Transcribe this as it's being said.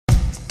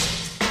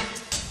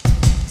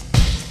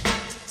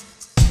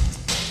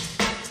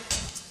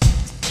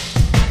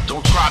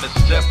try to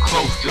step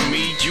close to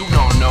me, you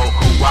don't know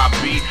who I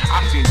be.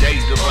 I've seen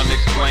days of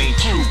unexplained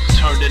truths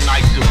turn to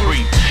nights of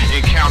grief.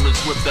 Encounters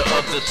with the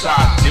other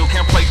side, still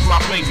can't place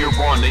my finger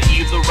on it.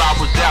 Either I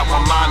was out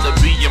my mind to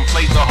be in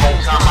place the whole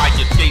time I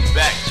escaped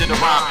back to the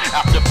rhyme.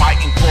 After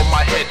fighting for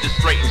my head to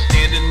straighten,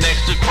 standing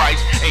next to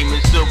Christ,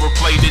 aiming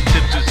silver-plated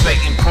tip to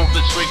Satan. Pull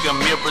the trigger,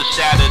 mirror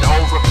shattered,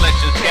 whole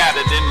reflection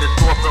scattered in the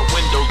storefront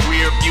windows.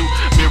 Rear view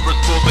mirrors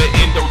full of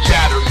endo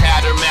chatters.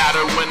 Hatter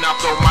matter when I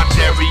throw my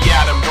cherry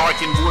at him.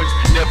 Darkened woods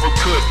never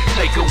could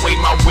take away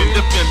my wind.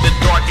 Defend the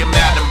dark and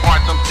madam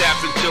hearts I'm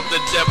stabbing till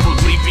the devils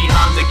leave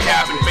behind the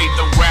cabin. Faith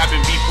I'm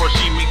grabbing before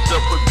she meets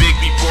up with Big.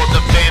 Before the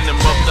phantom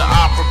of the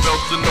opera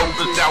belts and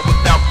overs out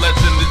without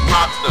blessing this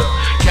monster.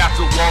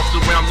 Castle walls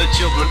surround the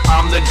children.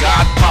 I'm the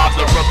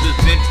godfather of this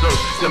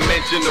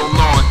interdimensional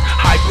lawn.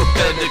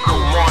 Hypothetical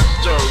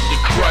monster to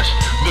crush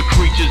the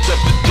creatures of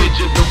the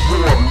digital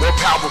war. More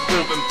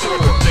powerful than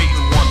Thor.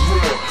 Satan wants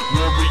more.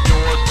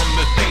 Warriors from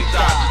the same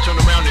side to turn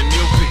around and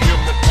kneel to him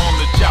upon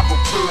the chapel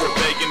floor,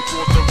 begging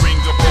for the ring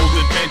of old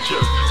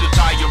adventures to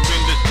tie him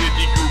in the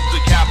city groups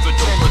of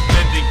capital.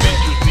 Ascending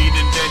ventures need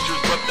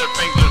indentures, but their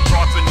fangs are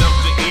sharp enough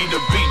to eat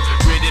a beat.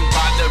 Ridden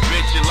by the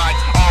bitch and like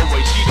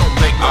always, she don't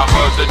make no peace. I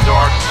heard the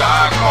dark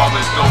side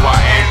calling, so I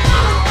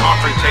answered.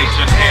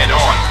 Confrontation head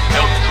on,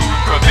 helped to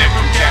prevent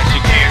from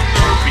catching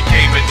cancer.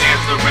 Became a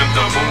dancer in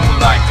the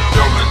moonlight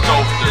during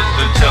solstice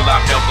until I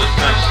felt the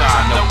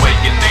sunshine.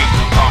 Awakened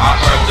angels on my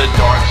shoulder. The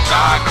dark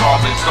side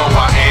calling, so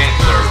I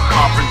answered.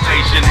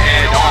 Confrontation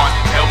head on,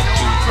 helped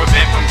to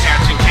prevent from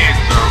catching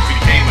cancer.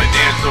 Became a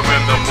dancer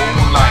in the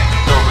moonlight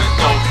during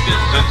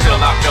solstice until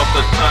I felt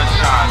the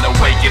sunshine.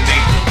 Awakened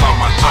angels on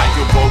my shoulder. I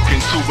awoke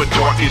into a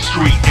darkened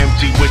street,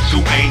 empty with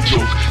two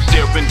angels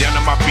staring down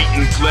at my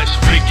beaten flesh,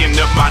 picking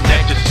up my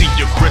neck to see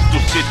your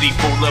crystal city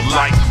full of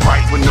lights,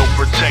 bright with no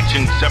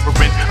protection,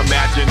 severing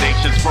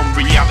imaginations from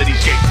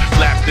realityscapes,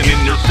 blasting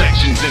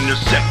intersections,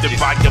 intersected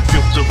by a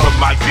filter of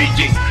my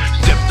being.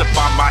 Steps to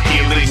find my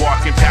healing,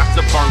 walking past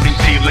the burning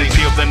ceiling,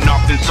 peeling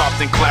off in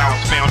softened clouds,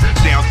 found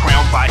sounds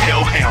crowned by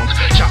hellhounds,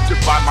 chopped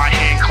by my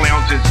hand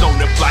clowns and sewn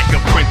up like a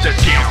princess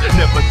gown.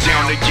 Never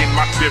down again,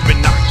 my spirit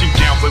knocks you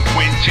down with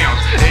wind chowns.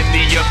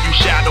 Any of you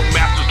shadow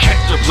masters catch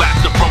a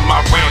blaster from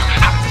my rounds.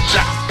 Hot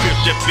shot, feels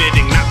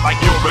fitting, not like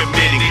you're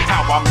admitting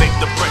how I make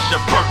the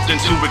pressure burst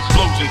into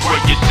explosions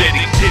where you're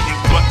sitting. Hitting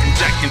buttons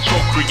that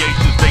control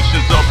creations,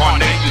 nations of our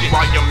nations.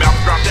 While your mouth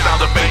drops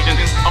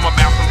salvations, I'm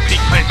about some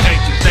peak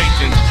plantation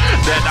stations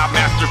that I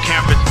master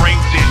canvas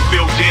frames in,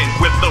 filled in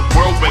with the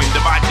whirlwind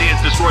of ideas.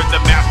 Destroy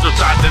the master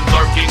silent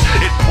lurking.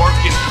 It's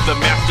working. The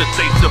master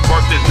states the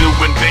birth is new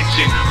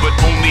invention, but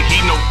only he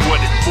knows what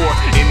it's for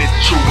in its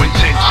true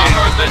intention. I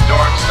heard the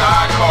dark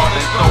side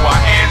calling, so I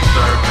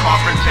answered.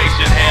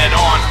 Confrontation head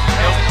on,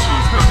 helped to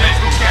prevent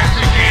from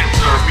catching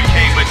cancer.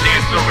 Became a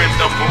dancer in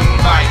the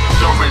moonlight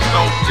during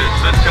solstice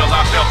until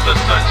I felt the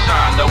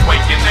sunshine.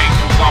 Awakened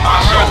angels on my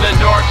shoulder. I heard the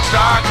dark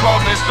side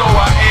calling, so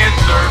I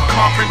answered.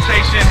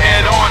 Confrontation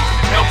head on,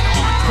 helped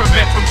to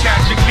prevent from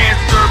catching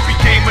cancer.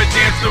 Became a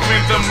dancer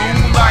in the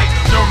moonlight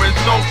during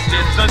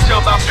solstice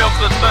until I felt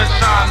the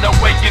sunshine.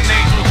 Awakened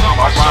angels on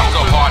my shoulder.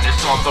 The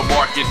hardest on the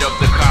market of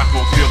the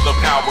cosmos. Feel the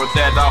power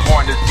that I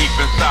harness deep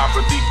inside.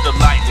 Release the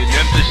lightning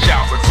in the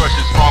shower,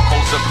 crushing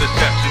strongholds of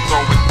deception,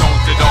 throwing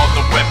stones at all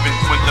the weapons.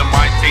 When the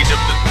mind state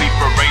of the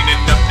sleeper ain't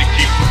enough to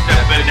keep from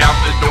stepping out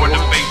the door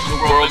to face the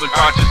world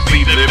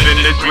unconsciously. Live in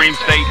the dream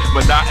state,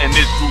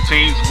 monotonous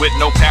routines with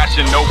no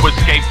passion, no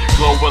escape.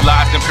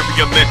 Globalized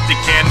imperialistic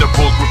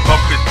cannibals with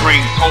puppet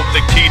strings. Hold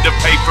the key to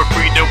pay for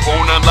freedom,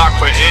 won't unlock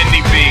for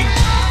any beings.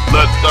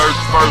 Bloodthirst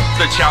first,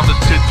 the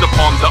chalice sits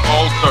upon the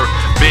altar.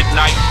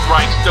 Midnight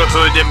strikes, the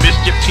hood and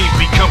mischief team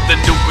become the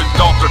new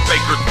exalter.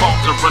 Fakers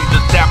sponsor under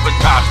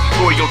sabotage,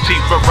 loyalty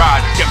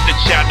barrage. Skeptic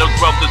shadows,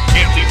 brothers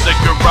can't leave the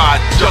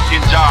garage. Duck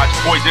and dodge,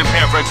 poison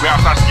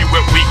paragraphs, I skew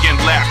it weak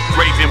and laugh.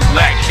 Raven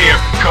black hair,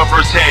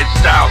 covers head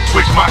style.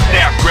 Switch my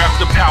staff, grabs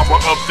the power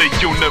of the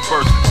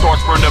universe.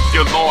 Stars burn up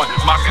your lawn,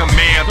 my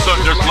command.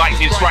 Thunders,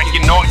 lightning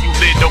striking all you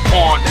little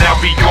pawns. Now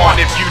be gone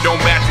if you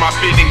don't match my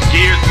fitting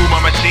gears. Move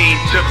my machine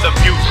to the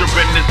future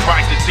in this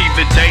bright to see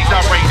the days I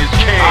reign as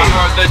king. I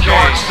heard the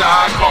dark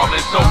side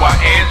calling, so I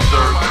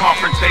answered.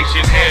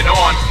 Confrontation head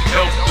on,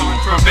 helped to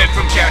prevent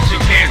from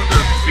catching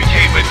cancer.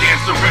 Became a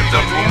dancer in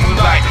the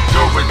moonlight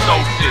during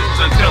solstice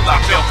until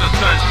I felt the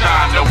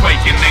sunshine.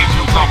 Awakened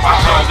angels on my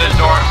shoulder. The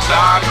dark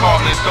side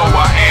calling, so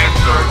I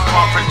answered.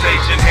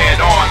 Confrontation head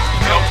on,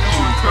 helped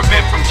to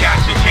prevent from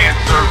catching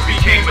cancer.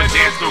 Became a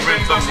dancer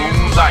in the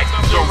moonlight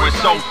during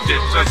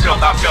solstice until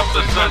I felt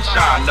the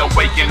sunshine.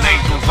 Awakened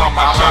angels on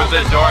my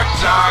shoulder. The dark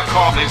side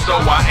calling, so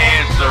I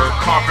answered.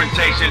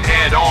 Confrontation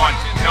head on,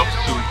 helps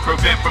to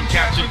prevent from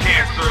catching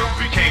cancer.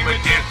 Became a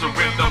dancer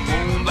in the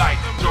moonlight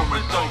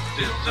during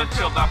solstice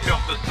until I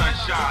felt the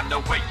sunshine.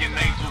 Awakened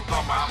angels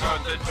on my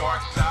shoulder. The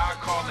dark side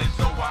calling,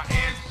 so I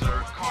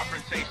answered.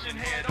 Confrontation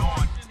head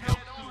on.